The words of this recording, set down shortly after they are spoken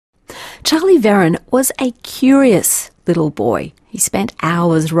Charlie Veron was a curious little boy. He spent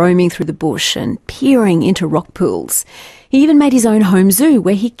hours roaming through the bush and peering into rock pools. He even made his own home zoo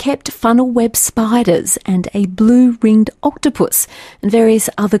where he kept funnel web spiders and a blue-ringed octopus and various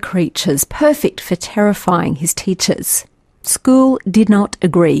other creatures, perfect for terrifying his teachers. School did not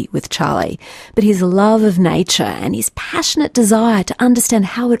agree with Charlie, but his love of nature and his passionate desire to understand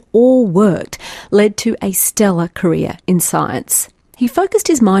how it all worked led to a stellar career in science. He focused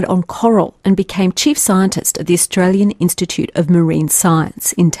his mind on coral and became chief scientist of the Australian Institute of Marine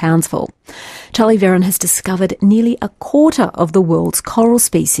Science in Townsville. Charlie Veron has discovered nearly a quarter of the world's coral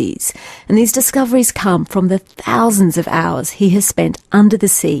species, and these discoveries come from the thousands of hours he has spent under the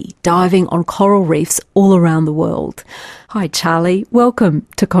sea diving on coral reefs all around the world. Hi Charlie, welcome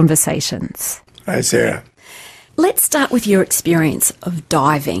to Conversations. Hi Sarah. Let's start with your experience of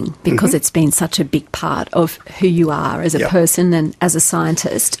diving, because it's been such a big part of who you are as a person and as a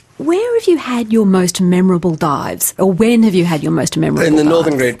scientist. Where have you had your most memorable dives, or when have you had your most memorable dives? In the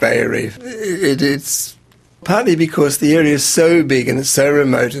Northern Great Barrier Reef. It's partly because the area is so big and it's so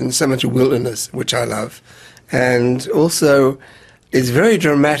remote and so much wilderness, which I love. And also, it's very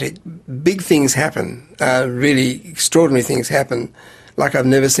dramatic. Big things happen, really extraordinary things happen, like I've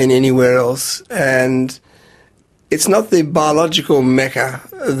never seen anywhere else. And it's not the biological mecca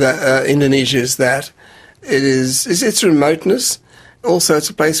that Indonesia is that. It's its remoteness. Also, it's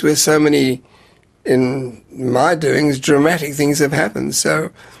a place where so many, in my doings, dramatic things have happened.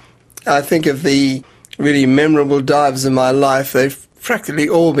 So I think of the really memorable dives of my life, they've practically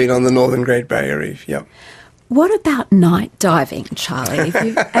all been on the Northern Great Barrier Reef, yep. What about night diving, Charlie?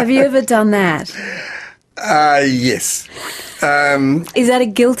 Have you ever done that? Yes. Is that a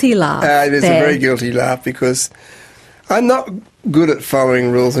guilty laugh? It is a very guilty laugh because I'm not good at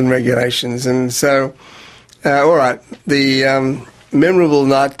following rules and regulations, and so, all right, the memorable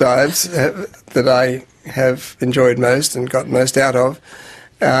night dives that I have enjoyed most and got most out of,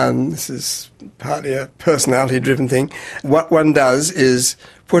 this is partly a personality-driven thing. What one does is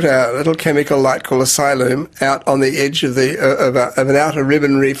put a little chemical light called a siloom out on the edge of an outer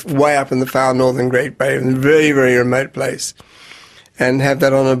ribbon reef way up in the far northern Great Barrier, in a very, very remote place, and have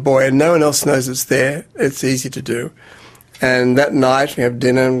that on a buoy, and no one else knows it's there. It's easy to do. And that night we have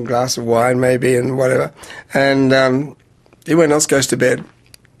dinner and a glass of wine maybe and whatever, and everyone else goes to bed.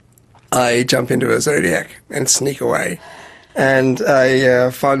 I jump into a Zodiac and sneak away, and I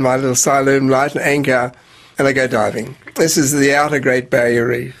find my little siloom light and anchor, and I go diving. This is the outer Great Barrier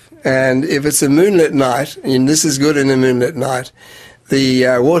Reef, and if it's a moonlit night, and this is good in a moonlit night,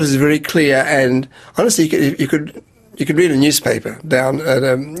 the water is very clear, and honestly you could read a newspaper down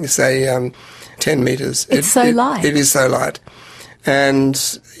at say 10 metres. It's so light. It is so light. And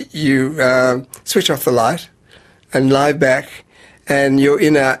you switch off the light and lie back, and you're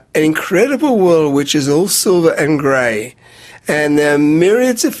in an incredible world which is all silver and grey. And there are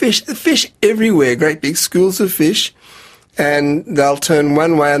myriads of fish everywhere, great big schools of fish. And they'll turn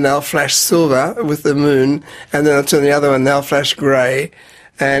one way and they'll flash silver with the moon, and then they'll turn the other way and they'll flash grey.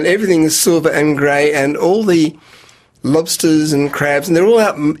 And everything is silver and grey, and all the lobsters and crabs, and they're all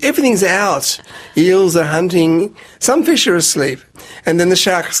out. Everything's out. Eels are hunting. Some fish are asleep. And then the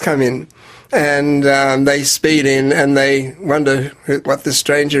sharks come in, and they speed in, and they wonder what the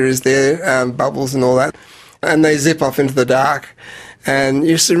stranger is there, bubbles and all that. And they zip off into the dark. And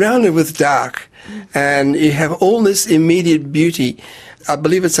you're surrounded with dark, and you have all this immediate beauty. I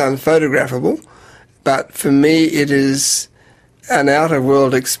believe it's unphotographable, but for me it is an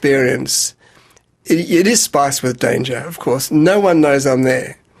out-of-world experience. It is spiced with danger, of course. No one knows I'm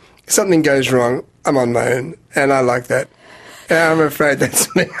there. If something goes wrong, I'm on my own, and I like that. I'm afraid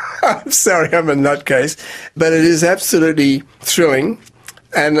that's me. I'm sorry, I'm a nutcase. But it is absolutely thrilling,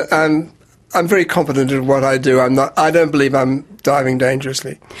 and I'm very competent at what I do. I don't believe I'm diving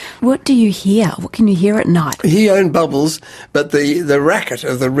dangerously. What do you hear? What can you hear at night? You own bubbles, but the racket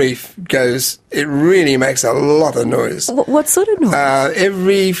of the reef it really makes a lot of noise. What sort of noise?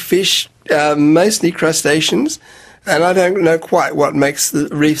 Every fish, mostly crustaceans, and I don't know quite what makes the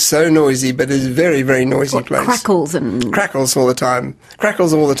reef so noisy, but it's a very, very noisy place. Crackles and... Crackles all the time.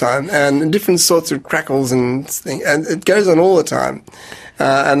 Crackles all the time, and different sorts of crackles and things, and it goes on all the time.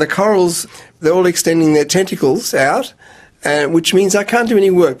 And the corals, they're all extending their tentacles out, which means I can't do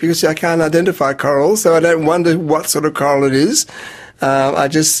any work because I can't identify corals, so I don't wonder what sort of coral it is.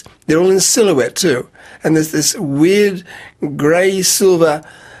 They're all in silhouette too. And there's this weird grey silver,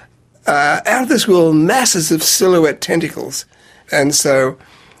 out of this world, masses of silhouette tentacles. And so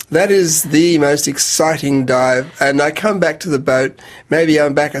that is the most exciting dive. And I come back to the boat, maybe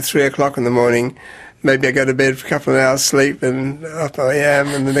I'm back at 3 o'clock in the morning, maybe I go to bed for a couple of hours sleep and up I am,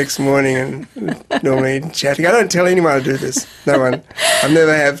 and the next morning and normally chatting. I don't tell anyone I do this. No one. I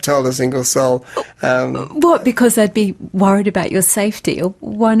never have told a single soul. What, because they'd be worried about your safety, or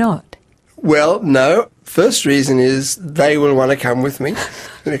why not? Well, no. First reason is they will want to come with me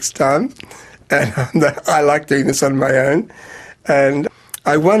next time. And I like doing this on my own. And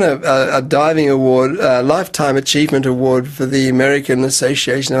I won a diving award, a Lifetime Achievement Award for the American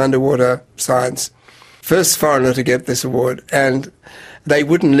Association of Underwater Science. First foreigner to get this award. And they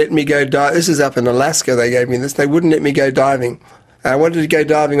wouldn't let me go dive. This is up in Alaska, they gave me this. They wouldn't let me go diving. I wanted to go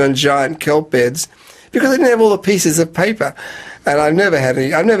diving on giant kelp beds because I didn't have all the pieces of paper. And I've never had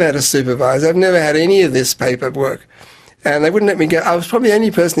a supervisor. I've never had any of this paperwork. And they wouldn't let me go. I was probably the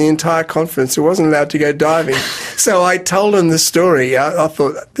only person in the entire conference who wasn't allowed to go diving. So I told them the story. I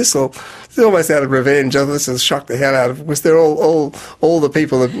thought, this is almost out of revenge. This will shock the hell out of, because they're all the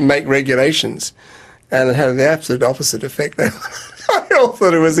people that make regulations. And it had the absolute opposite effect. They all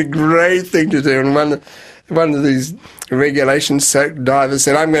thought it was a great thing to do. And one of these regulation-soaked divers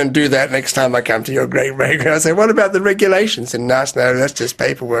said, I'm going to do that next time I come to your great break. I said, what about the regulations? And no, that's just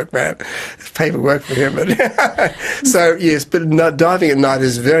paperwork, man. It's paperwork for him. So, yes, but diving at night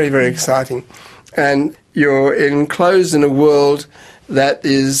is very, very exciting. And you're enclosed in a world that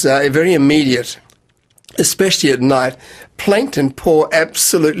is very immediate, especially at night. Plankton pour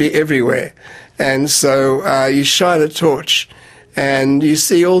absolutely everywhere. And so you shine a torch and you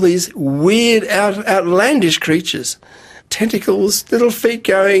see all these weird, outlandish creatures. Tentacles, little feet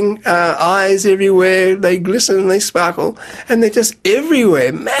going, eyes everywhere, they glisten and they sparkle, and they're just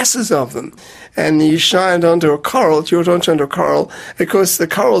everywhere, masses of them. And you shine onto a coral, you onto a coral, of course the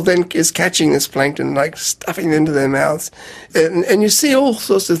coral then is catching this plankton, like stuffing it into their mouths. And you see all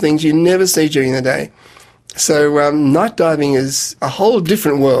sorts of things you never see during the day. So night diving is a whole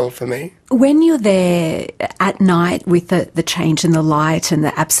different world for me. When you're there at night with the change in the light and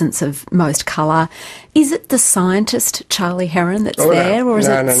the absence of most colour, is it the scientist, Charlie Heron, that's there, or is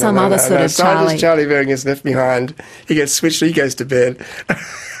it some other sort of Charlie? Scientist Charlie Veron gets left behind. He gets switched, he goes to bed.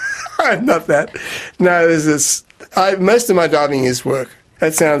 I'm not that. No, there's this. Most of my diving is work.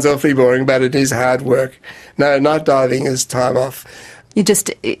 That sounds awfully boring, but it is hard work. No, night diving is time off. You're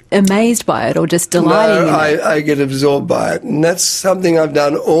just amazed by it or just delighting in it? I get absorbed by it. And that's something I've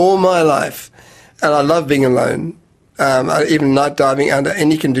done all my life. And I love being alone. Even night diving, under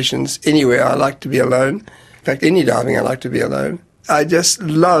any conditions, anywhere, I like to be alone. In fact, any diving, I like to be alone. I just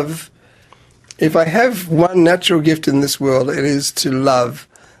love, if I have one natural gift in this world, it is to love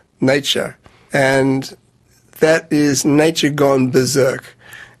nature. And that is nature gone berserk.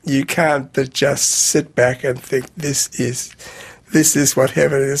 You can't but just sit back and think, this is what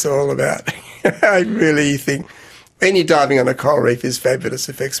heaven is all about. I really think any diving on a coral reef is fabulous,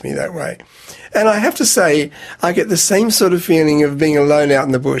 affects me that way. And I have to say, I get the same sort of feeling of being alone out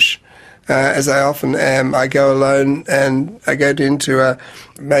in the bush, as I often am. I go alone and I go into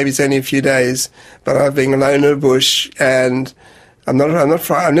maybe it's only a few days, but I've been alone in a bush and I'm never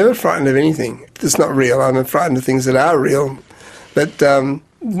frightened of anything. It's not real. I'm frightened of things that are real. But,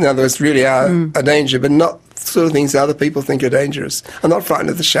 in other words, really are a danger, but not sort of things that other people think are dangerous. I'm not frightened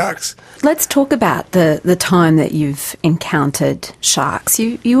of the sharks. Let's talk about the time that you've encountered sharks.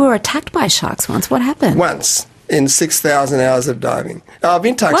 You were attacked by sharks once. What happened? Once in 6,000 hours of diving. I've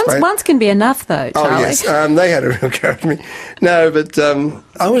been touched by... Once can be enough, though, Charlie. Oh, yes. They had a real go at me. No, but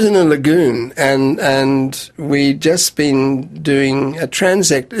I was in a lagoon and we'd just been doing a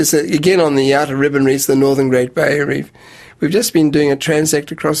transect. It's again on the outer ribbon reefs, the Northern Great Barrier Reef. We've just been doing a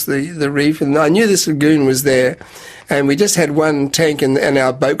transect across the reef, and I knew this lagoon was there, and we just had one tank in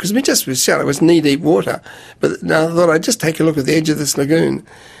our boat, because we just was shallow, it was knee-deep water. But I thought I'd just take a look at the edge of this lagoon,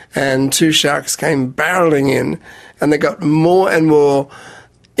 and two sharks came barreling in, and they got more and more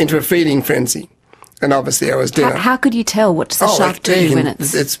into a feeding frenzy. And obviously I was dinner. How could you tell? What does the shark do when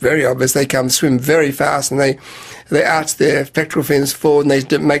it's... It's very obvious. They come swim very fast, and they arch their pectoral fins forward, and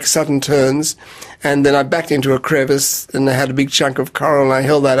they make sudden turns. And then I backed into a crevice, and I had a big chunk of coral, and I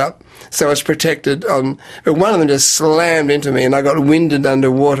held that up so I was protected. But one of them just slammed into me, and I got winded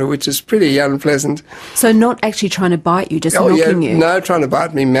underwater, which is pretty unpleasant. So not actually trying to bite you, just knocking you? No, trying to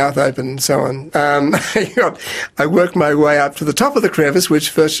bite me, mouth open and so on. I worked my way up to the top of the crevice, which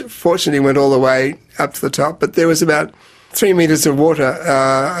fortunately went all the way up to the top, but there was about 3 metres of water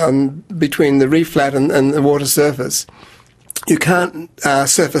between the reef flat and the water surface. You can't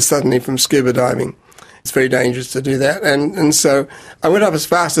surface suddenly from scuba diving. It's very dangerous to do that. And so I went up as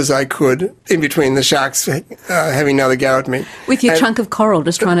fast as I could in between the sharks having another go at me. With your chunk of coral,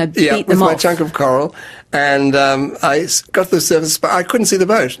 just trying to beat them off. Yeah, with my chunk of coral. And I got to the surface, but I couldn't see the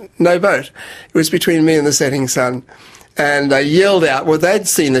boat. No boat. It was between me and the setting sun. And I yelled out. Well, they'd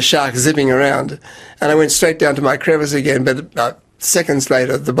seen the shark zipping around. And I went straight down to my crevice again, but seconds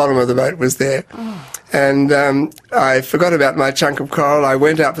later, the bottom of the boat was there. Oh. And I forgot about my chunk of coral. I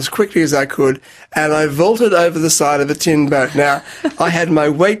went up as quickly as I could, and I vaulted over the side of a tin boat. Now, I had my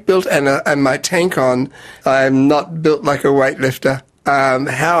weight built and my tank on. I'm not built like a weightlifter.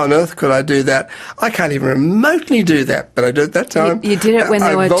 How on earth could I do that? I can't even remotely do that, but I did it that time. You did it when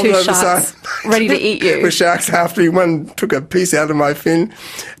there were two sharks ready to eat you. With sharks after me. One took a piece out of my fin,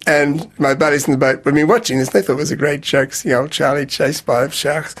 and my buddies in the boat with me watching this, they thought it was a great joke, seeing old Charlie chased by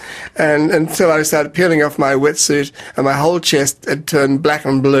sharks. And until I started peeling off my wetsuit, and my whole chest had turned black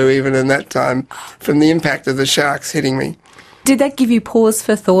and blue even in that time from the impact of the sharks hitting me. Did that give you pause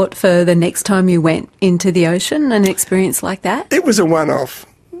for thought for the next time you went into the ocean, an experience like that? It was a one-off.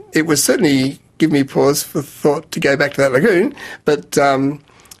 It would certainly give me pause for thought to go back to that lagoon. But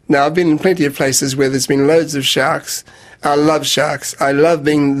now I've been in plenty of places where there's been loads of sharks. I love sharks. I love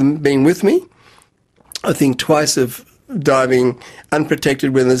being with me. I think twice of diving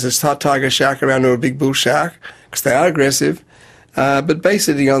unprotected when there's a tiger shark around or a big bull shark, because they are aggressive. But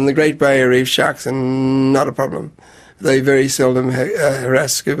basically on the Great Barrier Reef, sharks are not a problem. They very seldom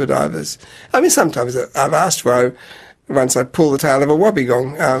harass scuba divers. I mean, sometimes I've asked for. Once I pulled the tail of a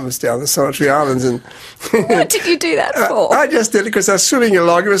wobbegong. I was down the Solitary Islands. And what did you do that for? I just did it because I was swimming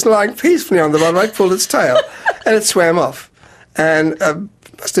along. It was lying peacefully on the bottom. I pulled its tail and it swam off. And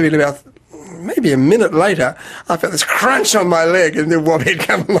must have been about maybe a minute later, I felt this crunch on my leg and the wobbie had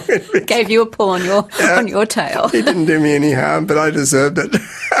come along. And gave you a pull on your tail. It didn't do me any harm, but I deserved it.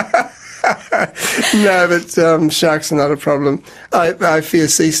 No, but sharks are not a problem. I fear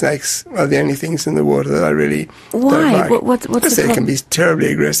sea snakes are the only things in the water that I really don't like. What's because they can be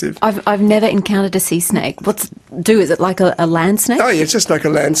terribly aggressive. I've never encountered a sea snake. Is it like a land snake? Oh, yeah, it's just like a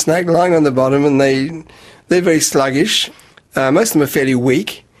land snake lying on the bottom, and they're very sluggish. Most of them are fairly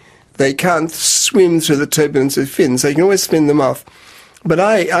weak. They can't swim through the turbulence of fins, so you can always spin them off. But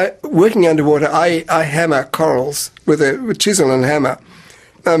I working underwater, I hammer corals with a chisel and hammer.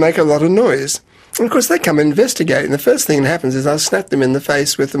 I make a lot of noise. And of course they come and investigate, and the first thing that happens is I snap them in the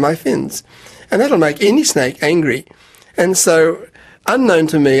face with my fins. And that'll make any snake angry. And so, unknown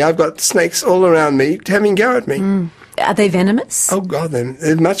to me, I've got snakes all around me having go at me. Mm. Are they venomous? Oh God,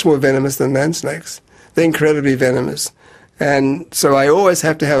 they're much more venomous than land snakes. They're incredibly venomous. And so I always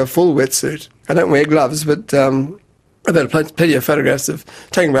have to have a full wetsuit. I don't wear gloves, but I've had plenty of photographs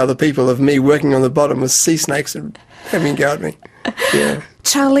taken by other people of me working on the bottom with sea snakes and having go at me. Yeah.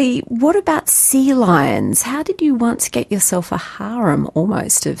 Charlie, what about sea lions? How did you once get yourself a harem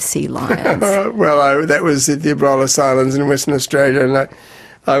almost of sea lions? Well, that was at the Abrolhos Islands in Western Australia, and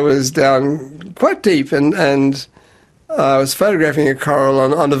I was down quite deep, and I was photographing a coral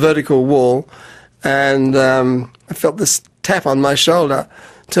on a vertical wall, and I felt this tap on my shoulder.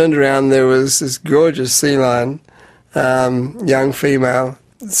 Turned around, there was this gorgeous sea lion, young female.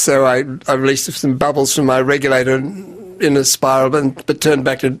 So I released some bubbles from my regulator in a spiral, but turned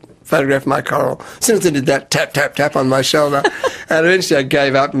back to photograph my coral. As soon as I did that, tap, tap, tap on my shoulder. And eventually I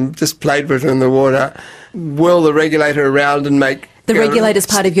gave up and just played with it in the water, whirl the regulator around and make... The regulator's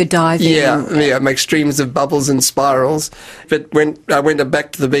part of your diving. Yeah, make streams of bubbles and spirals. But I went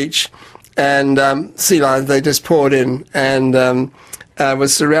back to the beach, and sea lions, they just poured in, and I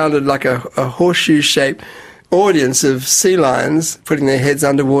was surrounded like a horseshoe-shaped audience of sea lions putting their heads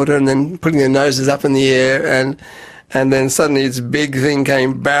underwater and then putting their noses up in the air, and then suddenly this big thing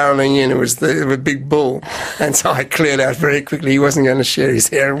came barreling in. It was the big bull. And so I cleared out very quickly. He wasn't going to share his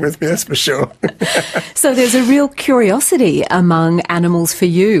harem with me, that's for sure. So there's a real curiosity among animals for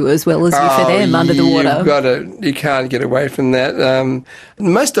you as well as you for them under the water. You can't get away from that.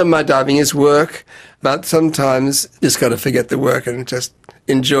 Most of my diving is work, but sometimes you just got to forget the work and just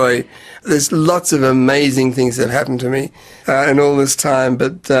enjoy. There's lots of amazing things that have happened to me in all this time,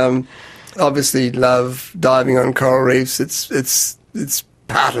 but obviously love diving on coral reefs. It's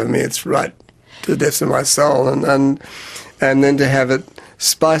part of me. It's right to the depths of my soul, and then to have it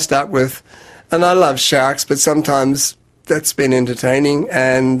spiced up with, and I love sharks, but sometimes that's been entertaining,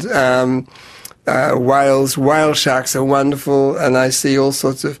 and whales. Whale sharks are wonderful, and I see all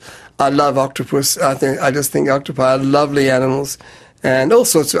sorts of. I love octopus. I just think octopi are lovely animals, and all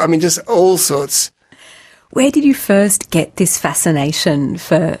sorts of. I mean, just all sorts. Where did you first get this fascination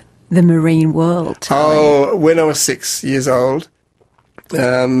for the marine world, Charlie? Oh, when I was 6 years old,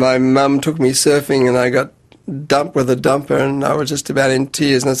 My mum took me surfing and I got dumped with a dumper and I was just about in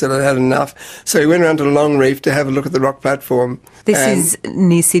tears and I said I'd had enough. So we went around to Long Reef to have a look at the rock platform. This is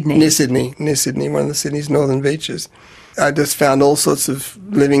near Sydney? Near Sydney, one of the Sydney's northern beaches. I just found all sorts of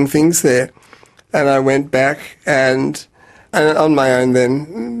living things there. And I went back and on my own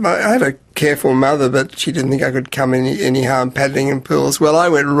then. I had a careful mother, but she didn't think I could come any harm paddling in pools. Well, I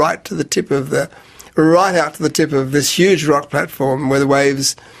went right out to the tip of this huge rock platform where the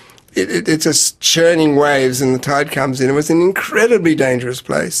waves, it's just churning waves and the tide comes in. It was an incredibly dangerous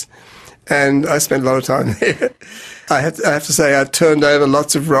place. And I spent a lot of time there. I have to say I turned over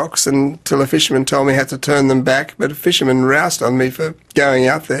lots of rocks until a fisherman told me I had to turn them back, but a fisherman roused on me for going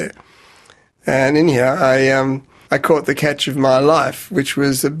out there. And anyhow, I caught the catch of my life, which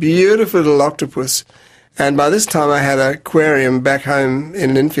was a beautiful little octopus. And by this time I had an aquarium back home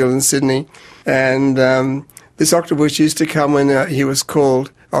in Linfield in Sydney. And this octopus used to come when he was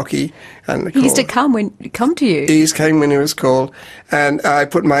called Ockie. He used to come to you? He came when he was called. And I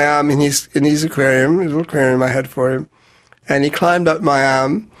put my arm in his aquarium, a little aquarium I had for him. And he climbed up my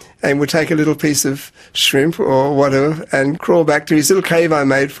arm and would take a little piece of shrimp or whatever and crawl back to his little cave I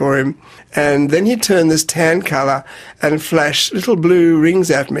made for him. And then he'd turn this tan colour and flash little blue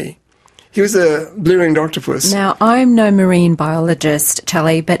rings at me. He was a blue-ringed octopus. Now, I'm no marine biologist,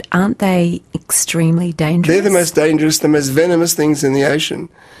 Charlie, but aren't they extremely dangerous? They're the most dangerous, the most venomous things in the ocean.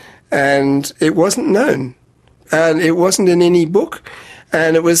 And it wasn't known. And it wasn't in any book.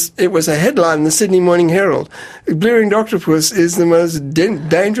 And it was a headline in the Sydney Morning Herald. Blue-ringed octopus is the most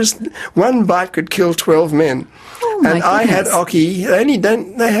dangerous. One bite could kill 12 men. Oh my goodness. I had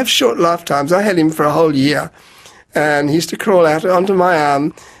Ockie. They have short lifetimes. I had him for a whole year. And he used to crawl out onto my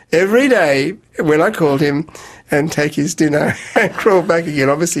arm every day when I called him and take his dinner and crawl back again.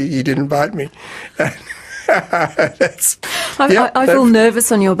 Obviously, he didn't bite me. I feel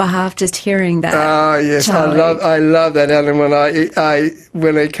nervous on your behalf just hearing that. Oh yes, Charlie. I love that, Alan.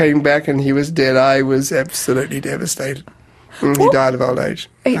 When I came back and he was dead, I was absolutely devastated. He died of old age.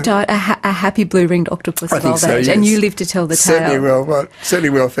 He died a happy blue-ringed octopus of old so, age, yes. And you lived to tell the tale. Certainly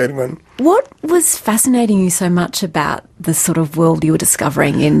well-fed one. What was fascinating you so much about the sort of world you were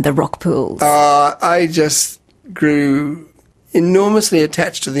discovering in the rock pools? I just grew enormously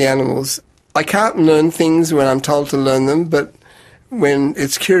attached to the animals. I can't learn things when I'm told to learn them, but when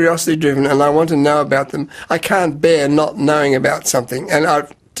it's curiosity-driven and I want to know about them, I can't bear not knowing about something. And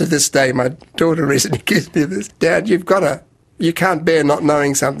to this day, my daughter recently accused me of this. Dad, you can't bear not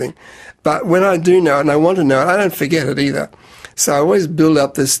knowing something. But when I do know it and I want to know it, I don't forget it either. So I always build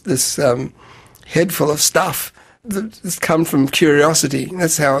up this head full of stuff that's come from curiosity.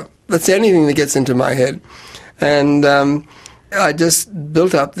 That's anything that gets into my head. And I just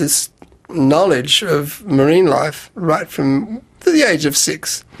built up this knowledge of marine life right from the age of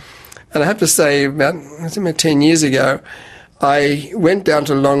 6. And I have to say, about 10 years ago, I went down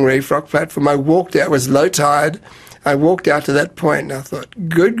to Long Reef rock platform. I walked out, it was low tide. I walked out to that point and I thought,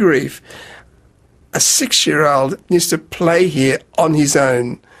 good grief, a 6-year-old used to play here on his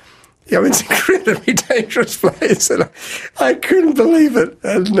own. It's an incredibly dangerous place, and I couldn't believe it.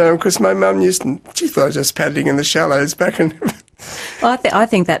 And because my mum she thought I was just paddling in the shallows back in. Well, I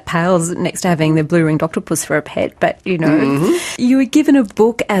think that pales next to having the blue-ringed octopus for a pet, but, You were given a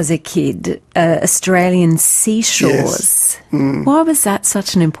book as a kid, Australian Seashores. Yes. Why was that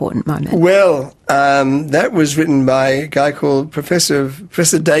such an important moment? Well, that was written by a guy called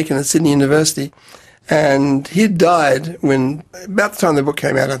Professor Dakin at Sydney University, and he died about the time the book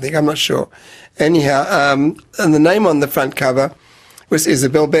came out, I think, I'm not sure. Anyhow, and the name on the front cover was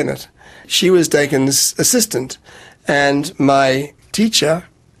Isabel Bennett. She was Dakin's assistant. And my teacher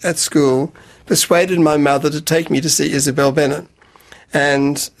at school persuaded my mother to take me to see Isabel Bennett.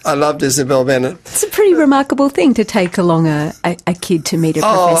 And I loved Isabel Bennett. It's a pretty remarkable thing to take along a kid to meet a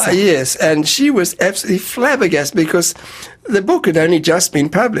professor. Oh, yes. And she was absolutely flabbergasted because the book had only just been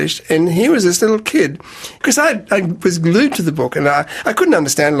published and he was this little kid. Because I was glued to the book and I couldn't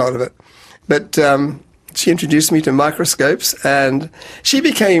understand a lot of it. But she introduced me to microscopes and she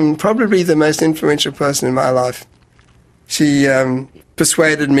became probably the most influential person in my life. She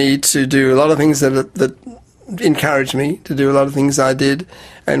persuaded me to do a lot of things that encouraged me to do a lot of things I did,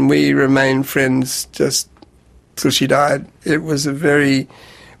 and we remained friends just till she died. It was a very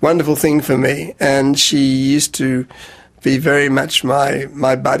wonderful thing for me, and she used to be very much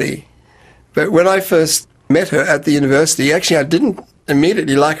my buddy. But when I first met her at the university, actually I didn't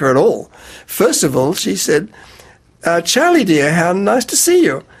immediately like her at all. First of all, she said, Charlie dear, how nice to see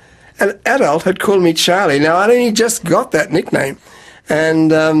you. An adult had called me Charlie. Now, I'd only just got that nickname. And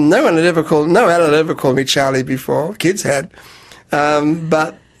no adult had ever called me Charlie before. Kids had.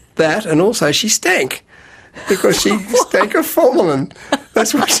 But that, and also she stank, because she stank of formalin.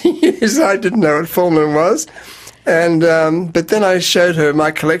 That's what she used. I didn't know what formalin was. And but then I showed her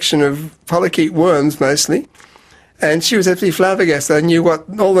my collection of polychaete worms, mostly, and she was absolutely flabbergasted. I knew what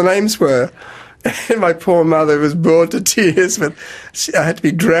all the names were. And my poor mother was bored to tears, but I had to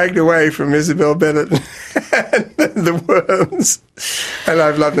be dragged away from Isabel Bennett and the worms. And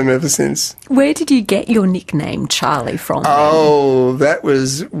I've loved them ever since. Where did you get your nickname Charlie from? Oh, that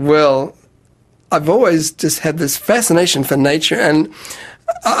was, well, I've always just had this fascination for nature, and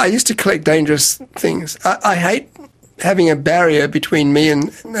I used to collect dangerous things. I hate having a barrier between me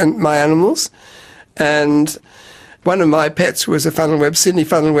and my animals. And one of my pets was a Sydney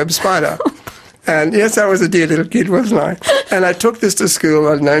funnel web spider. And yes, I was a dear little kid, wasn't I? And I took this to school,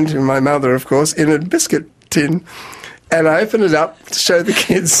 unknown to my mother, of course, in a biscuit tin. And I opened it up to show the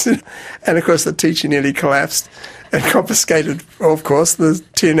kids. And, of course, the teacher nearly collapsed and confiscated, of course, the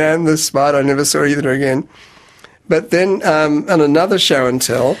tin and the spider. I never saw either again. But then on another show and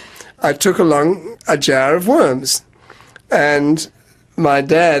tell, I took along a jar of worms. And my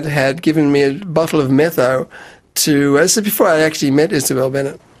dad had given me a bottle of metho this is before I actually met Isabel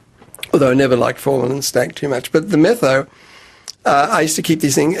Bennett. Although I never liked formalin and stank too much. But the metho, I used to keep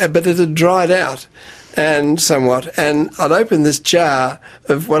these things, but it had dried out and somewhat. And I'd opened this jar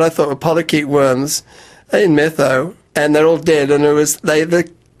of what I thought were polychaete worms in metho, and they're all dead. And the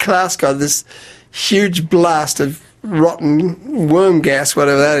class got this huge blast of rotten worm gas,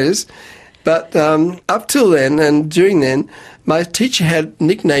 whatever that is. But up till then and during then, my teacher had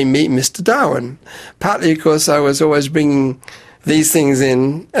nicknamed me Mr. Darwin, partly because I was always bringing these things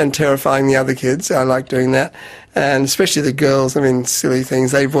in and terrifying the other kids. I like doing that. And especially the girls, I mean, silly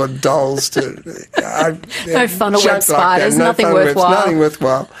things. They brought dolls to... No funnel web spiders, nothing worthwhile. Nothing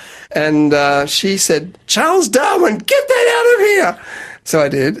worthwhile. And she said, Charles Darwin, get that out of here! So I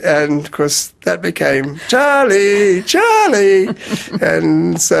did, and of course that became Charlie, Charlie.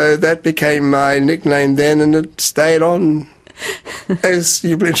 And so that became my nickname then, and it stayed on. As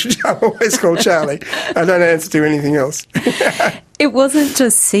you've been introduced, I'm always called Charlie. I don't answer to anything else. It wasn't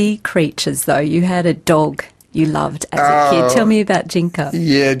just sea creatures, though. You had a dog you loved as a kid. Tell me about Jinka.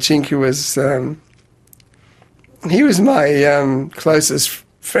 Yeah, Jinka was... he was my closest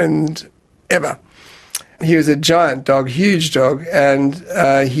friend ever. He was a giant dog, huge dog, and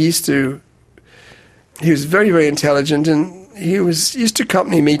he was very, very intelligent, and he used to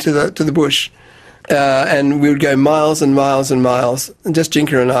accompany me to the bush. And we would go miles and miles and miles, just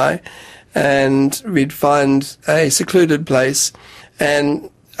Jinka and I, and we'd find a secluded place. And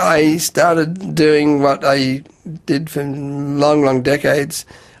I started doing what I did for long, long decades.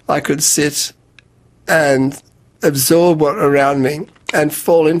 I could sit and absorb what around me and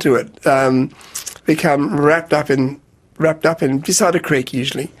fall into it, become wrapped up in beside a creek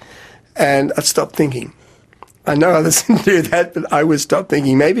usually, and I'd stop thinking. I know others didn't do that, but I would stop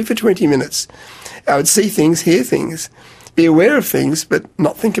thinking, maybe for 20 minutes. I would see things, hear things, be aware of things, but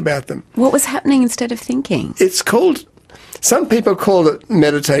not think about them. What was happening instead of thinking? It's called, some people call it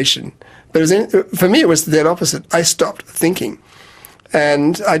meditation, but for me it was the dead opposite. I stopped thinking,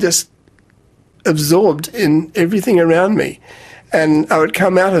 and I just absorbed in everything around me. And I would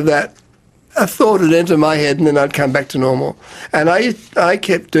come out of that, a thought would enter my head, and then I'd come back to normal. And I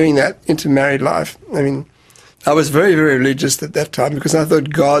kept doing that into married life. I mean, I was very, very religious at that time because I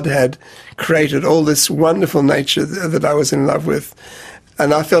thought God had created all this wonderful nature that I was in love with.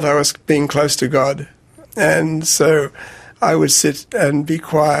 And I felt I was being close to God. And so I would sit and be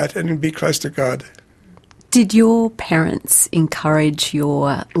quiet and be close to God. Did your parents encourage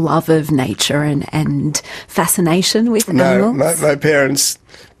your love of nature and fascination with animals? No, my parents,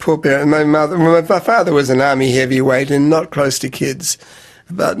 poor parents, my father was an army heavyweight and not close to kids.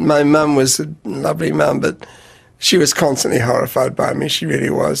 But my mum was a lovely mum, but she was constantly horrified by me, she really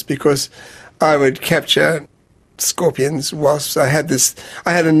was, because I would capture scorpions, wasps. I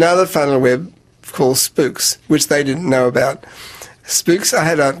had another funnel web called Spooks, which they didn't know about. Spooks, I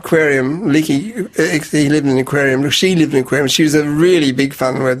had an aquarium, Leaky, he lived in an aquarium, she lived in an aquarium, she was a really big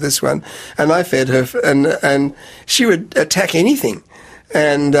funnel web, this one, and I fed her, and she would attack anything,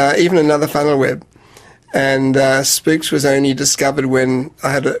 and even another funnel web. And Spooks was only discovered when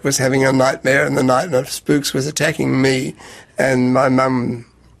I was having a nightmare in the night, and Spooks was attacking me, and my mum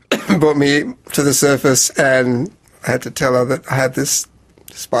brought me to the surface, and I had to tell her that I had this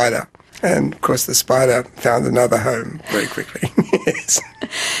spider. And, of course, the spider found another home very quickly. Yes.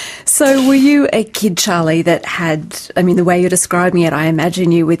 So were you a kid, Charlie, that had, I mean, the way you're describing it, I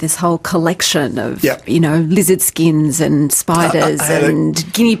imagine you with this whole collection of, lizard skins and spiders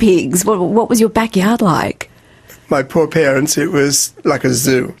and guinea pigs. What was your backyard like? my poor parents, it was like a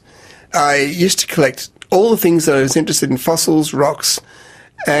zoo. I used to collect all the things that I was interested in, fossils, rocks,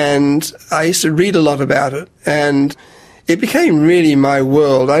 and I used to read a lot about it. And it became really my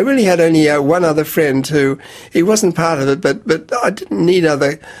world. I really had only one other friend who, he wasn't part of it, but I didn't need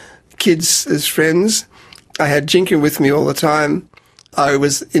other kids as friends. I had Jinka with me all the time. I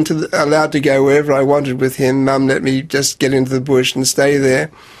was allowed to go wherever I wanted with him. Mum let me just get into the bush and stay there.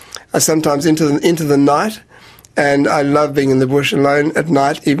 Sometimes into the night, and I love being in the bush alone at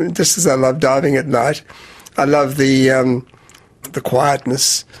night, even just as I love diving at night. I love the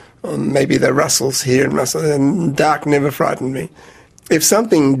quietness, or maybe the rustles here and rustles, and dark never frightened me. If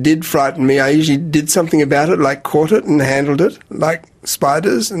something did frighten me, I usually did something about it, like caught it and handled it, like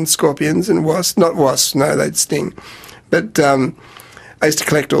spiders and scorpions and wasps. Not wasps, no, they'd sting. But I used to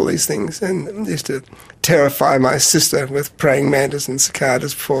collect all these things and used to terrify my sister with praying mantis and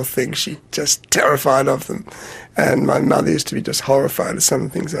cicadas. Poor thing, she just terrified of them. And my mother used to be just horrified at some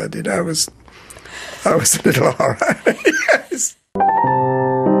of the things I did. I was a little horror. Yes.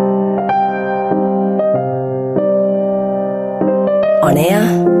 On air,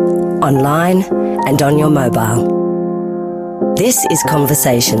 online, and on your mobile. This is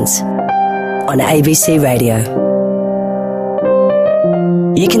Conversations on ABC Radio.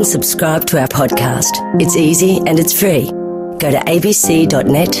 You can subscribe to our podcast. It's easy and it's free. Go to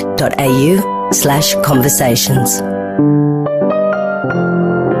abc.net.au/conversations.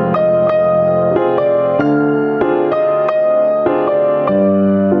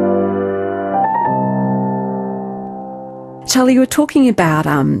 Charlie, you were talking about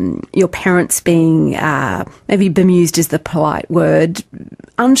your parents being, maybe bemused is the polite word,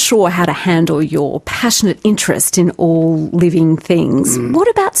 unsure how to handle your passionate interest in all living things. What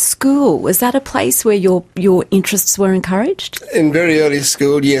about school? Was that a place where your interests were encouraged? In very early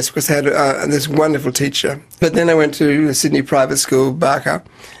school, yes, because I had this wonderful teacher. But then I went to a Sydney private school, Barker,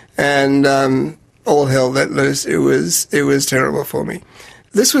 and all hell let loose. It was terrible for me.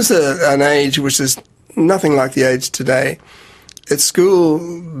 This was an age which is nothing like the age today. At school,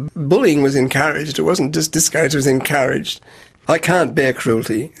 bullying was encouraged. It wasn't just discouraged, it was encouraged. I can't bear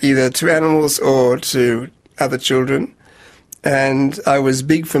cruelty, either to animals or to other children. And I was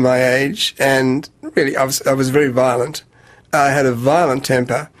big for my age, and really I was very violent. I had a violent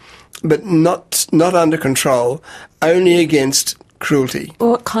temper, but not under control, only against cruelty.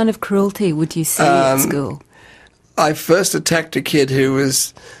 What kind of cruelty would you see at school? I first attacked a kid who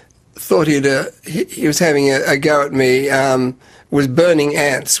thought he was having a go at me, was burning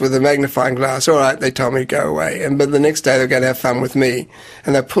ants with a magnifying glass. All right, they told me to go away. But the next day they were going to have fun with me.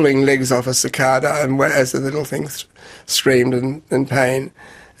 And they're pulling legs off a cicada and as the little thing screamed in pain.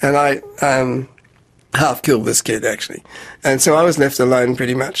 And I half killed this kid, actually. And so I was left alone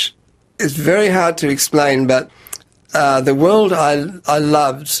pretty much. It's very hard to explain, but the world I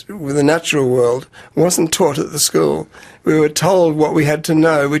loved, the natural world, wasn't taught at the school. We were told what we had to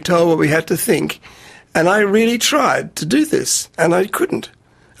know. We were told what we had to think. And I really tried to do this, and I couldn't.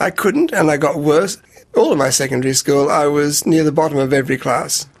 And I got worse. All of my secondary school, I was near the bottom of every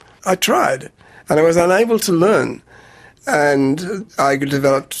class. I tried, and I was unable to learn. And I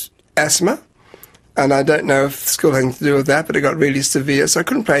developed asthma, and I don't know if school had anything to do with that, but it got really severe, so I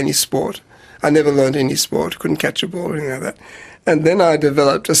couldn't play any sport. I never learned any sport, couldn't catch a ball or anything like that. And then I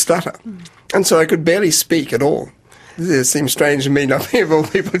developed a stutter, and so I could barely speak at all. It seems strange to me not being able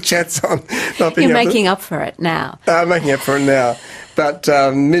to people chats on. You're making up for it now. I'm making up for it now. But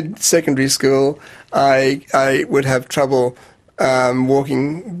mid-secondary school, I would have trouble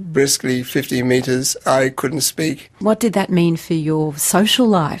walking briskly 50 metres. I couldn't speak. What did that mean for your social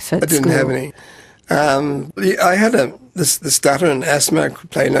life at school? I didn't have any. I had the stutter and asthma. I could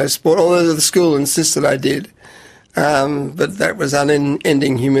play no sport, although the school insisted I did. But that was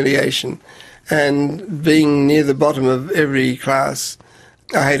unending humiliation. And being near the bottom of every class,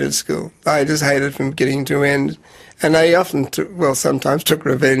 I hated school. I just hated from beginning to end. And I sometimes took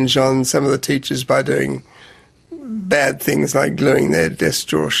revenge on some of the teachers by doing bad things like gluing their desk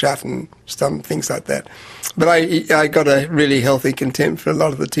drawer shut and some things like that. But I got a really healthy contempt for a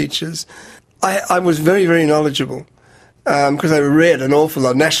lot of the teachers. I was very, very knowledgeable because I read an awful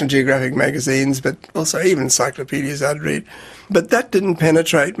lot, National Geographic magazines, but also even encyclopedias I'd read. But that didn't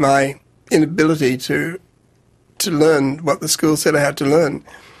penetrate my inability to learn what the school said I had to learn.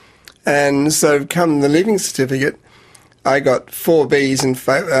 And so come the Leaving Certificate, I got 4 Bs,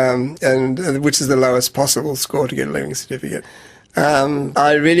 and which is the lowest possible score to get a Leaving Certificate.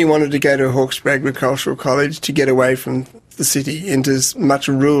 I really wanted to go to Hawkesbury Agricultural College to get away from the city into as much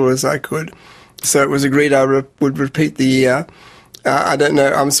rural as I could. So it was agreed I would repeat the year. I don't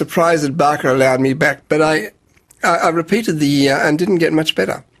know, I'm surprised that Barker allowed me back, but I repeated the year and didn't get much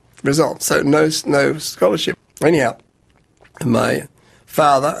better result, so no scholarship. Anyhow, my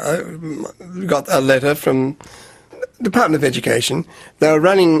father got a letter from the Department of Education. They were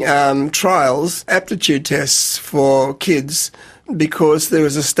running trials, aptitude tests for kids, because there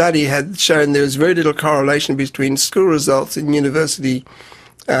was a study had shown there was very little correlation between school results and university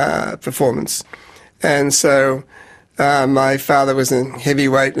performance. And so my father was a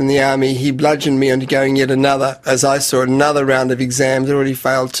heavyweight in the army. He bludgeoned me into going yet another, as I saw, another round of exams. I already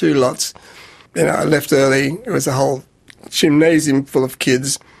failed 2 lots. I left early. It was a whole gymnasium full of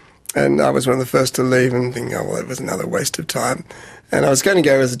kids, and I was one of the first to leave and thinking, oh, well, it was another waste of time. And I was going to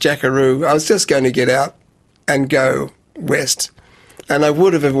go as a jackaroo. I was just going to get out and go west. And I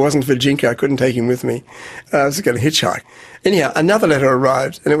would have if it wasn't for Jinka. I couldn't take him with me. I was going to hitchhike. Anyhow, another letter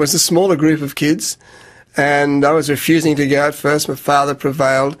arrived, and it was a smaller group of kids, and I was refusing to go at first. My father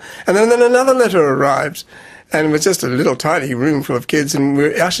prevailed. And then another letter arrived, and it was just a little tiny room full of kids, and we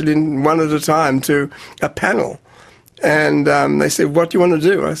were ushered in one at a time to a panel. And they said, what do you want to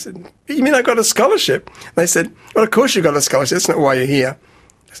do? I said, you mean I got a scholarship? They said, well, of course you got a scholarship. That's not why you're here.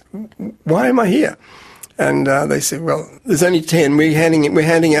 I said, why am I here? And they said, well, there's only 10. We're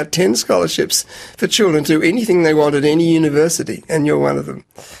handing out 10 scholarships for children to do anything they want at any university, and you're one of them.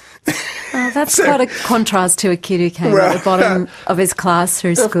 Oh, that's quite a contrast to a kid who came at the bottom of his class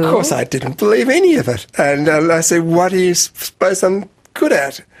through school. Of course, I didn't believe any of it. And I said, what do you suppose I'm good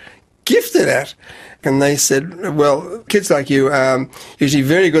at, gifted at? And they said, well, kids like you are usually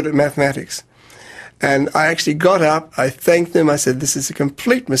very good at mathematics. And I actually got up, I thanked them, I said, this is a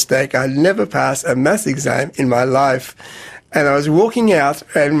complete mistake. I'll never pass a maths exam in my life. And I was walking out,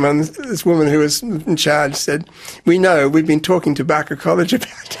 and this woman who was in charge said, we know, we've been talking to Barker College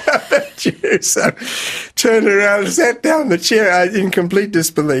about you. So turned around and sat down in the chair in complete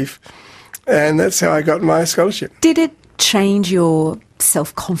disbelief. And that's how I got my scholarship. Did it change your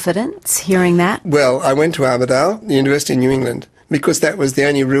self-confidence hearing that? Well, I went to Armidale, the University of New England, because that was the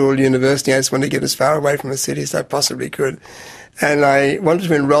only rural university. I just wanted to get as far away from the city as I possibly could. And I wanted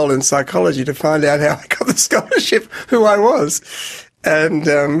to enroll in psychology to find out how I got the scholarship, who I was. And,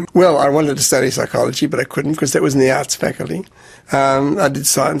 well, I wanted to study psychology, but I couldn't because that was in the arts faculty. I did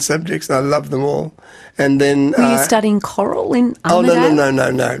science subjects, and I loved them all. And then... Were you studying choral in Armidale?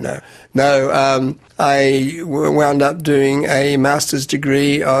 Oh, no. I wound up doing a master's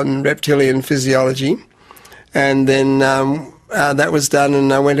degree on reptilian physiology. And then that was done,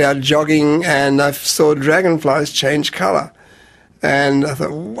 and I went out jogging, and I saw dragonflies change colour. And I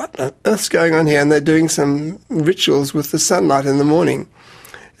thought, what on earth's going on here? And they're doing some rituals with the sunlight in the morning.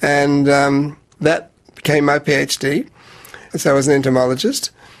 And that became my PhD. So I was an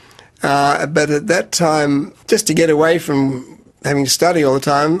entomologist. But at that time, just to get away from having to study all the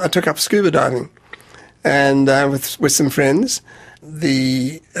time, I took up scuba diving. And with some friends,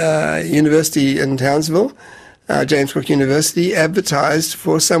 the university in Townsville, James Cook University, advertised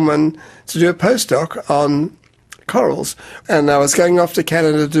for someone to do a postdoc on corals. And I was going off to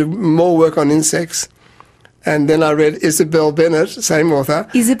Canada to do more work on insects. And then I read Isabel Bennett, same author.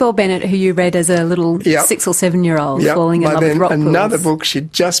 Isabel Bennett, who you read as a little 6 or 7 year old falling in love with rock pools. Another book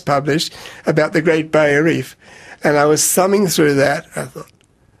she'd just published about the Great Barrier Reef. And I was thumbing through that. I thought,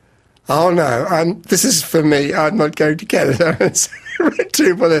 oh no, this is for me. I'm not going to Canada. So I read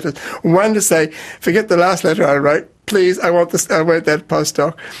 2 more letters. One to say, forget the last letter I wrote. Please, I want that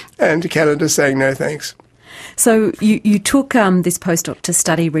postdoc. And to Canada saying no thanks. So you took this postdoc to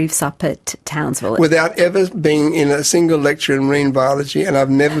study reefs up at Townsville. Without ever being in a single lecture in marine biology, and I've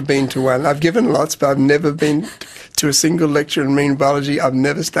never been to one. I've given lots, but I've never been to a single lecture in marine biology. I've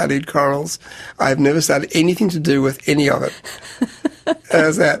never studied corals. I've never studied anything to do with any of it.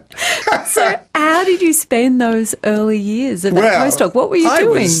 How's that? So how did you spend those early years of that postdoc? What were you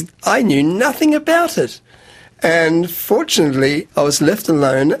doing? I knew nothing about it. And fortunately, I was left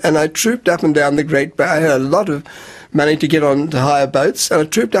alone, and I trooped up and down the Great Barrier. I had a lot of money to get on to hire boats, and I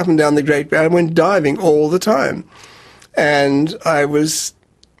trooped up and down the Great Barrier and went diving all the time. And I was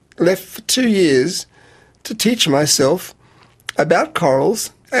left for 2 years to teach myself about corals,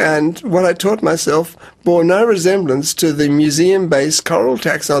 and what I taught myself bore no resemblance to the museum-based coral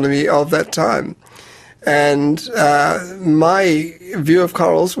taxonomy of that time. And my view of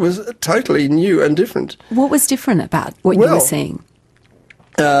corals was totally new and different. What was different about what you were seeing?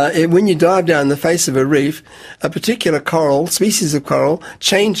 When you dive down the face of a reef, a particular coral, species of coral,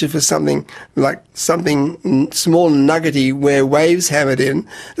 changes for something small and nuggety where waves hammered in,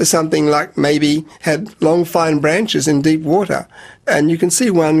 to something like maybe had long fine branches in deep water. And you can see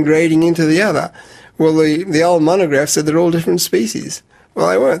one grading into the other. Well, the old monograph said they're all different species. Well,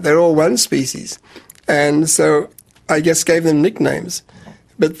 they weren't. They're all one species. And so I guess gave them nicknames.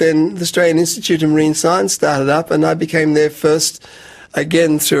 But then the Australian Institute of Marine Science started up, and I became their first,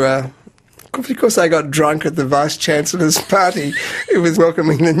 again, because I got drunk at the Vice-Chancellor's party. It was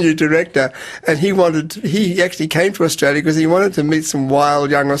welcoming the new director. And he actually came to Australia because he wanted to meet some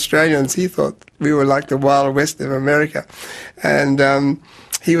wild young Australians. He thought we were like the Wild West of America. And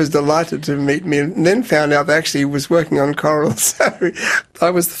he was delighted to meet me, and then found out that actually was working on corals. So I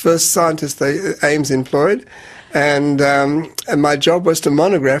was the first scientist AIMS employed. And my job was to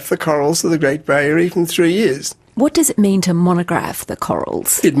monograph the corals of the Great Barrier Reef in 3 years. What does it mean to monograph the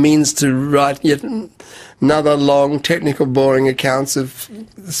corals? It means to write yet another long, technical, boring accounts of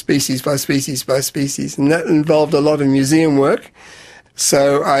species by species by species. And that involved a lot of museum work.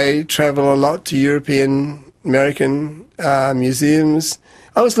 So I travel a lot to European, American museums.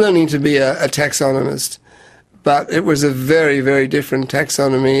 I was learning to be a taxonomist, but it was a very, very different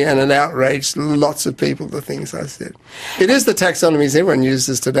taxonomy, and it outraged lots of people, the things I said. It is the taxonomies everyone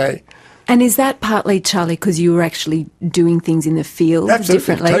uses today. And is that partly, Charlie, because you were actually doing things in the field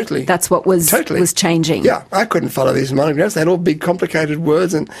differently? Totally. That's what was changing? Yeah, I couldn't follow these monographs. They had all big, complicated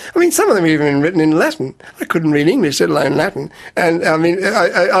words. And, I mean, some of them were even written in Latin. I couldn't read English, let alone Latin. And, I mean,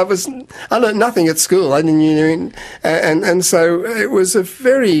 I learned nothing at school. I didn't, and so it was a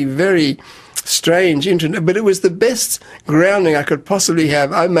very, very strange internet, but it was the best grounding I could possibly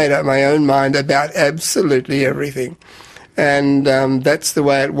have. I made up my own mind about absolutely everything. And that's the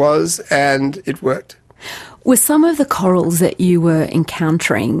way it was, and it worked. Were some of the corals that you were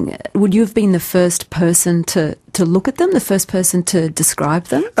encountering, would you have been the first person to look at them, the first person to describe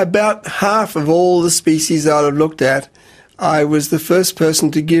them? About half of all the species I'd have looked at, I was the first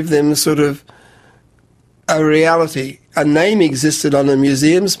person to give them sort of a reality. A name existed on a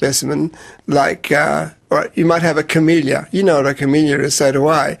museum specimen, like, or you might have a camellia. You know what a camellia is, so do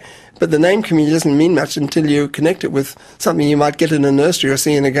I. But the name camellia doesn't mean much until you connect it with something you might get in a nursery or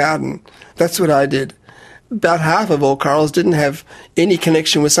see in a garden. That's what I did. About half of all corals didn't have any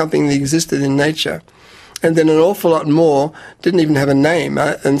connection with something that existed in nature. And then an awful lot more didn't even have a name,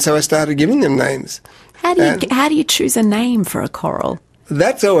 and so I started giving them names. How do you choose a name for a coral?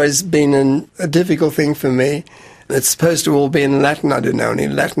 That's always been a difficult thing for me. It's supposed to all be in Latin. I didn't know any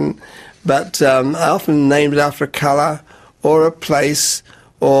Latin. But I often named it after a colour or a place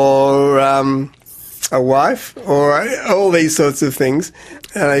or a wife, or all these sorts of things.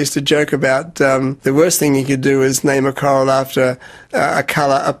 And I used to joke about the worst thing you could do is name a coral after a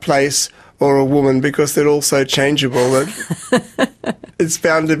colour, a place, or a woman, because they're all so changeable that it's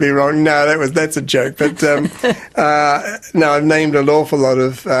bound to be wrong. No, that's a joke. But no, I've named an awful lot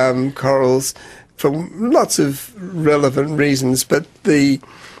of corals for lots of relevant reasons, but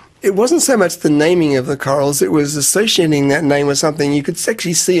it wasn't so much the naming of the corals, it was associating that name with something you could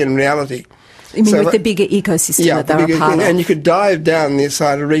actually see in reality. You mean with the bigger ecosystem that they're a part of? And you could dive down the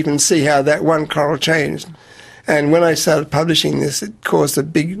side of the reef and see how that one coral changed. And when I started publishing this, it caused a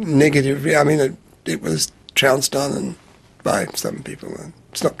big negative. I mean, it was trounced on by some people.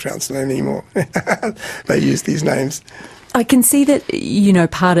 It's not trounced on anymore. They use these names. I can see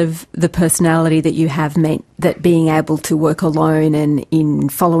that, part of the personality that you have meant that being able to work alone and in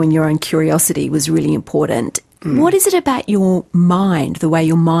following your own curiosity was really important. What is it about your mind, the way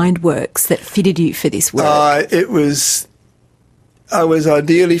your mind works, that fitted you for this work? I was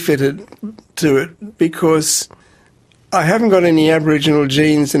ideally fitted to it because I haven't got any Aboriginal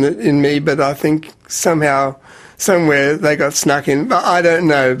genes in me, but I think somehow, somewhere they got snuck in. I don't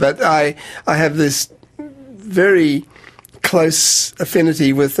know, but I have this very close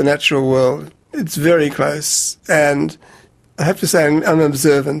affinity with the natural world. It's very close, and I have to say I'm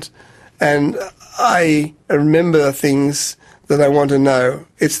observant, and I remember things that I want to know.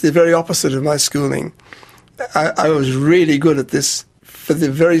 It's the very opposite of my schooling. I was really good at this for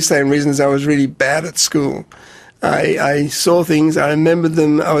the very same reasons I was really bad at school. I saw things, I remembered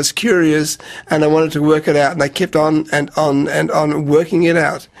them, I was curious, and I wanted to work it out, and I kept on and on and on working it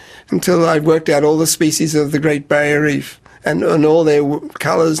out until I worked out all the species of the Great Barrier Reef and all their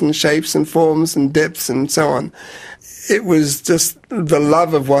colours and shapes and forms and depths and so on. It was just the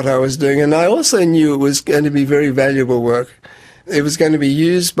love of what I was doing, and I also knew it was going to be very valuable work. It was going to be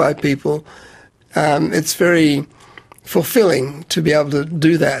used by people. It's very fulfilling to be able to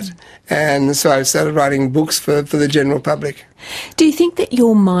do that, and so I started writing books for the general public. Do you think that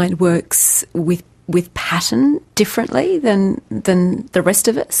your mind works with pattern differently than the rest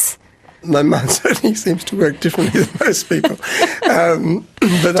of us? My mind certainly seems to work differently than most people.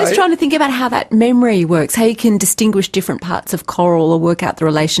 But Just trying to think about how that memory works, how you can distinguish different parts of coral or work out the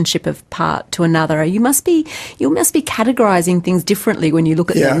relationship of part to another. You must be categorising things differently when you look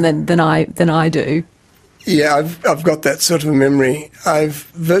at them than I do. Yeah, I've got that sort of memory. I've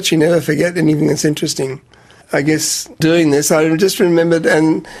virtually never forget anything that's interesting. I guess doing this, I just remembered,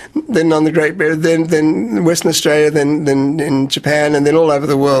 and then on the Great Barrier, then Western Australia, then in Japan, and then all over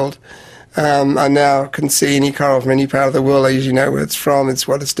the world. I now can see any coral from any part of the world. I usually know where it's from, it's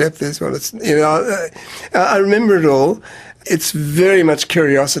what its depth is, what it's, I remember it all. It's very much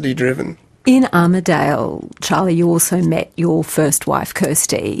curiosity driven. In Armidale, Charlie, you also met your first wife,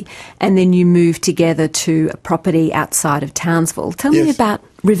 Kirsty, and then you moved together to a property outside of Townsville. Tell me about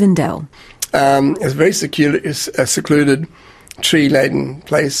Rivendell. It's a very secluded, tree-laden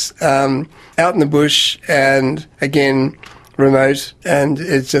place out in the bush, and again, remote, and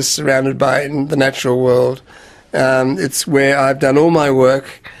it's just surrounded by the natural world. It's where I've done all my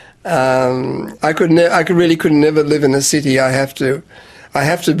work. I could never live in a city. I have to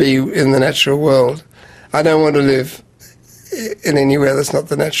be in the natural world. I don't want to live in anywhere that's not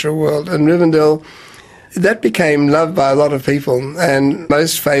the natural world. And Rivendell, that became loved by a lot of people, and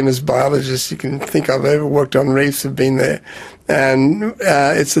most famous biologists you can think of ever worked on reefs have been there. And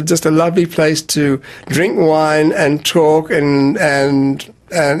it's just a lovely place to drink wine and talk and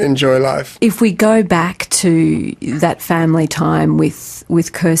enjoy life. If we go back to that family time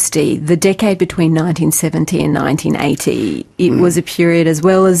with Kirsty, the decade between 1970 and 1980, it was a period, as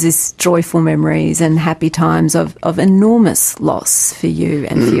well as this joyful memories and happy times, of enormous loss for you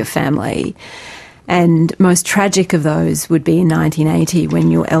and for your family. And most tragic of those would be in 1980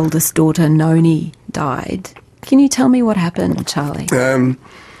 when your eldest daughter, Noni, died. Can you tell me what happened, Charlie?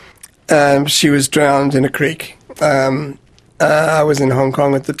 She was drowned in a creek. I was in Hong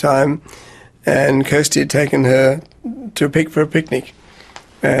Kong at the time, and Kirsty had taken her to for a picnic.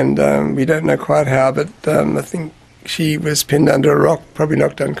 And we don't know quite how, but I think she was pinned under a rock, probably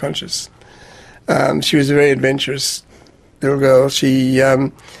knocked unconscious. She was a very adventurous little girl. She'd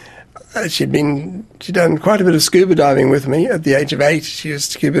done quite a bit of scuba diving with me. At the age of 8, she was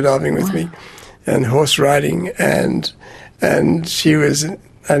scuba diving with me, and horse riding, and she was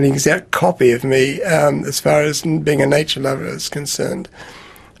an exact copy of me as far as being a nature lover is concerned.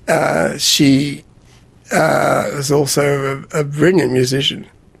 She was also a brilliant musician,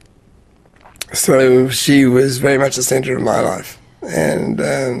 so she was very much the centre of my life. And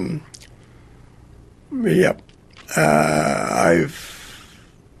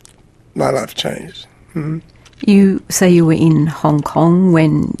my life changed. Mm-hmm. You say you were in Hong Kong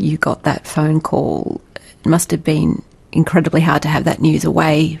when you got that phone call. It must have been incredibly hard to have that news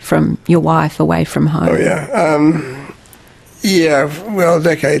away from your wife, away from home. Oh, yeah. Well,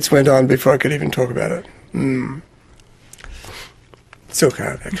 decades went on before I could even talk about it. Still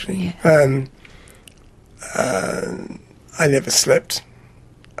can't, actually. Yeah. I never slept.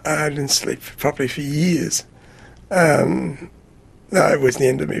 I didn't sleep properly for years. No, it was the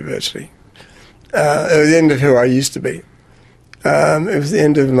end of me, virtually. It was the end of who I used to be. It was the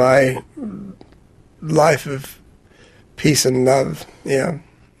end of my life of peace and love, yeah.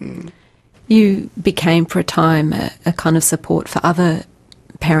 You became, for a time, a kind of support for other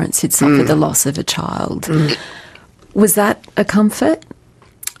parents who'd suffered the loss of a child. Was that a comfort?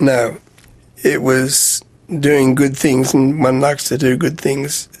 No. It was doing good things, and one likes to do good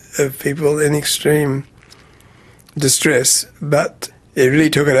things of people in extreme distress, but it really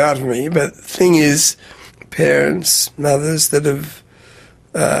took it out of me. But the thing is, parents, mothers that have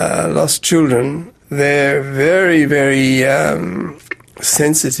lost children, they're very, very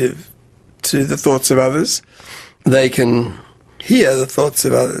sensitive to the thoughts of others. They can hear the thoughts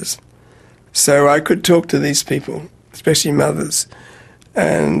of others. So I could talk to these people, especially mothers,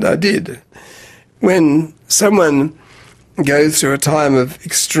 and I did. When someone goes through a time of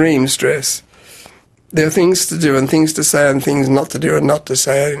extreme stress, there are things to do and things to say and things not to do and not to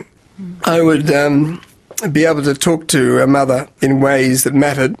say. I would be able to talk to a mother in ways that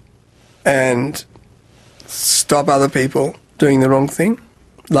mattered and stop other people doing the wrong thing,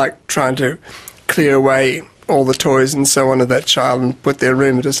 like trying to clear away all the toys and so on of that child and put their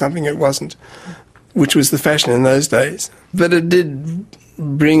room into something it wasn't, which was the fashion in those days. But it did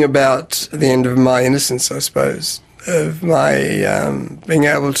bring about the end of my innocence, I suppose, of my being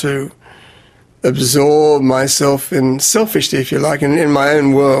able to absorb myself selfishly, if you like, in my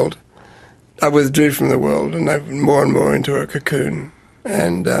own world. I withdrew from the world and opened more and more into a cocoon,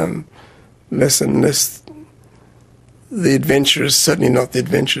 and less and less the adventurous, certainly not the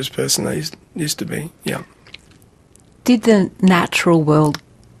adventurous person I used to be, yeah. Did the natural world,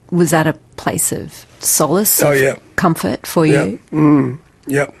 was that a place of solace, comfort for you?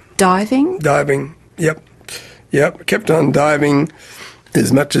 Yep. Diving? Diving, yep. Kept on diving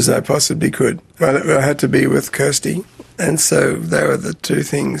as much as I possibly could. I had to be with Kirsty, and so they were the two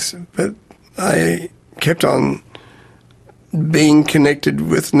things. But I kept on being connected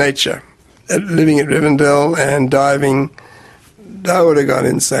with nature, living at Rivendell and diving, I would have gone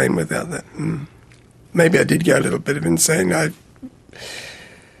insane without that. Maybe I did go a little bit of insane.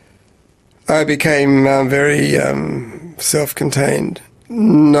 I became very self-contained,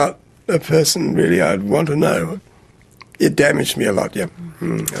 not a person really I'd want to know. It damaged me a lot, yeah.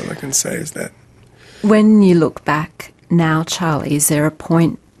 All I can say is that. When you look back now, Charlie, is there a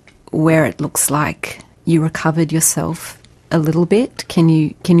point where it looks like you recovered yourself a little bit? Can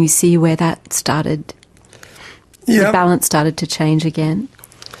you see where that started? Yeah. The balance started to change again?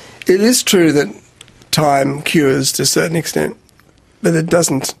 It is true that time cures to a certain extent, but it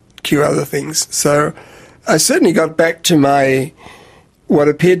doesn't cure other things. So I certainly got back to what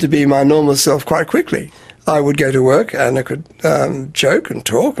appeared to be my normal self quite quickly. I would go to work and I could joke and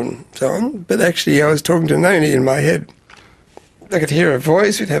talk and so on, but actually I was talking to Noni in my head. I could hear her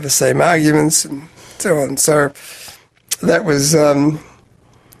voice, we'd have the same arguments and so on. So that was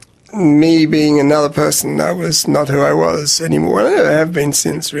me being another person. I was not who I was anymore. I never have been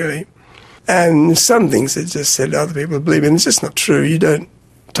since, really. And some things that just said other people believe in, it's just not true.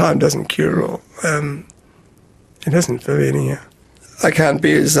 Time doesn't cure all. It doesn't for me anyhow. I can't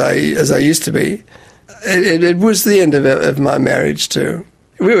be as I used to be. It was the end of my marriage too.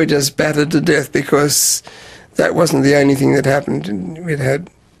 We were just battered to death because that wasn't the only thing that happened. We'd had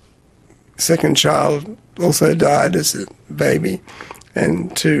second child, also died as a baby,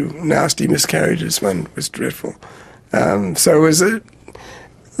 and 2 nasty miscarriages. One was dreadful. So it was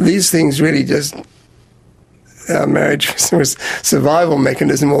these things really just, our marriage was a survival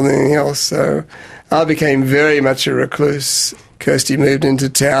mechanism more than anything else. So I became very much a recluse. Kirsty moved into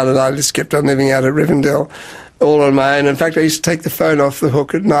town and I just kept on living out at Rivendell all on my own. In fact, I used to take the phone off the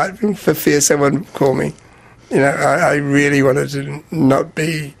hook at night for fear someone would call me. I really wanted to not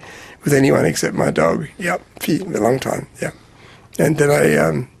be with anyone except my dog. Yep, for a long time, yeah. And then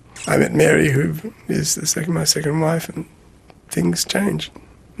I met Mary, who is my second wife, and things changed.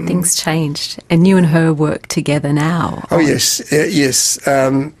 Things changed, and you and her work together now. Oh, yes.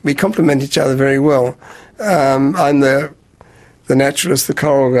 We complement each other very well. I'm the naturalist, the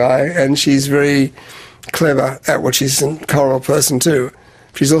coral guy, and she's very clever at what she's a coral person too.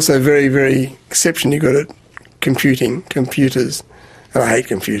 She's also very, very exceptionally good at computers. And I hate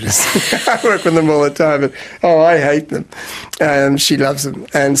computers. I work with them all the time, but I hate them. She loves them,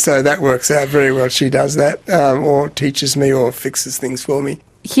 and so that works out very well. She does that, or teaches me, or fixes things for me.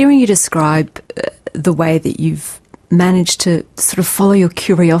 Hearing you describe the way that you've managed to sort of follow your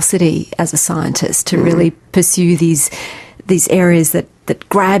curiosity as a scientist, to really pursue these areas that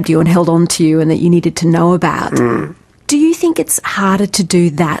grabbed you and held on to you and that you needed to know about. Do you think it's harder to do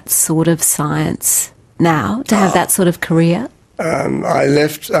that sort of science now, to have that sort of career? I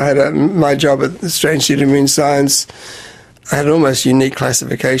left. I had my job at the Australian Institute of Marine Science. I had an almost unique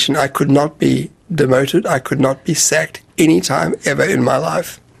classification. I could not be demoted. I could not be sacked any time ever in my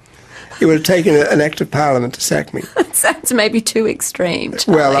life. It would have taken an act of parliament to sack me. That's maybe too extreme,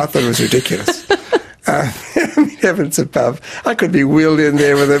 Charlie. Well, I thought it was ridiculous. Heavens above. I could be wheeled in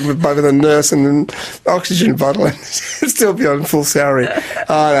there with a nurse and an oxygen bottle and still be on full salary.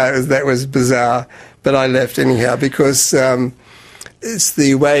 No, that was bizarre. But I left anyhow because it's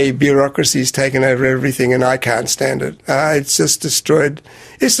the way bureaucracy's taken over everything, and I can't stand it. It's just destroyed.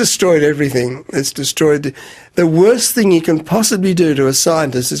 It's destroyed everything. It's destroyed. The worst thing you can possibly do to a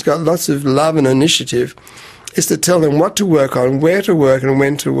scientist who's got lots of love and initiative is to tell them what to work on, where to work, and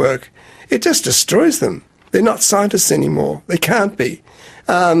when to work. It just destroys them. They're not scientists anymore. They can't be.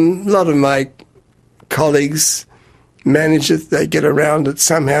 A lot of my colleagues manage it. They get around it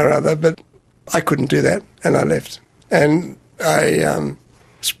somehow or other, but I couldn't do that, and I left. And I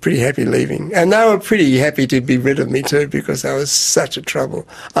was pretty happy leaving. And they were pretty happy to be rid of me too, because I was such a trouble.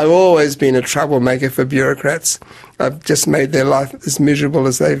 I've always been a troublemaker for bureaucrats. I've just made their life as miserable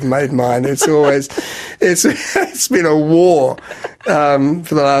as they've made mine. It's always, it's been a war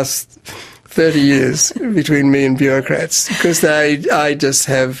for the last 30 years between me and bureaucrats, because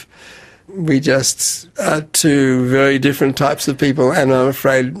we just are 2 very different types of people, and I'm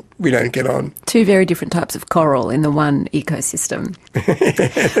afraid we don't get on. 2 very different types of coral in the one ecosystem.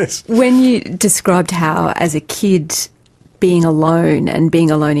 Yes. When you described how, as a kid, being alone and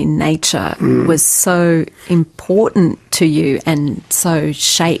being alone in nature was so important to you and so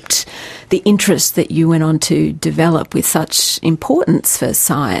shaped the interest that you went on to develop with such importance for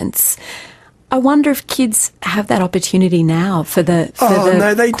science, I wonder if kids have that opportunity now for the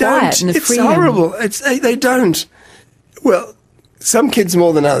no, they quiet don't. and the It's freedom. horrible. They don't. Well, Some kids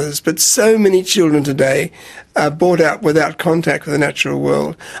more than others, but so many children today are brought out without contact with the natural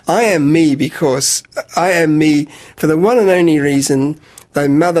world. I am me because I am me for the one and only reason my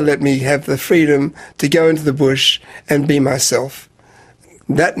mother let me have the freedom to go into the bush and be myself.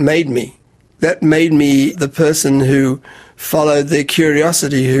 That made me. That made me the person who followed their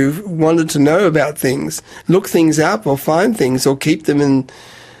curiosity, who wanted to know about things, look things up or find things or keep them in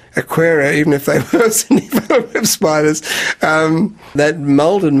aquaria, even if they were web spiders. That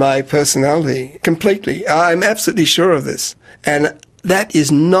moulded my personality completely. I'm absolutely sure of this. And that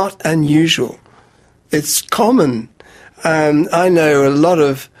is not unusual. It's common. I know a lot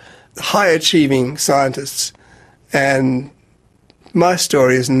of high-achieving scientists, and my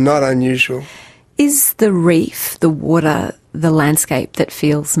story is not unusual. Is the reef, the water, the landscape that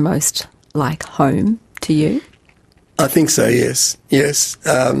feels most like home to you? I think so, yes. Yes,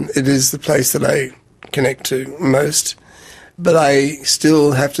 it is the place that I connect to most. But I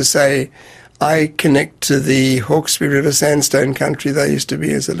still have to say I connect to the Hawkesbury River sandstone country that I used to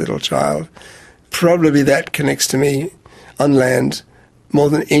be as a little child. Probably that connects to me on land more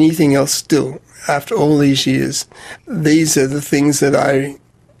than anything else still after all these years. These are the things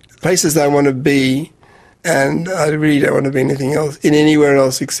places that I want to be, and I really don't want to be anything else, anywhere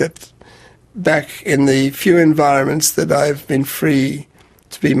else except back in the few environments that I've been free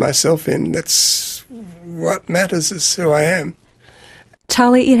to be myself in. That's what matters, is who I am.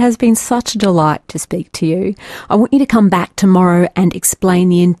 Charlie, it has been such a delight to speak to you. I want you to come back tomorrow and explain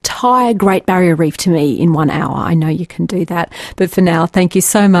the entire Great Barrier Reef to me in 1 hour. I know you can do that. But for now, thank you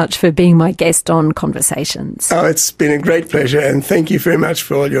so much for being my guest on Conversations. Oh, it's been a great pleasure, and thank you very much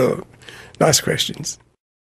for all your nice questions.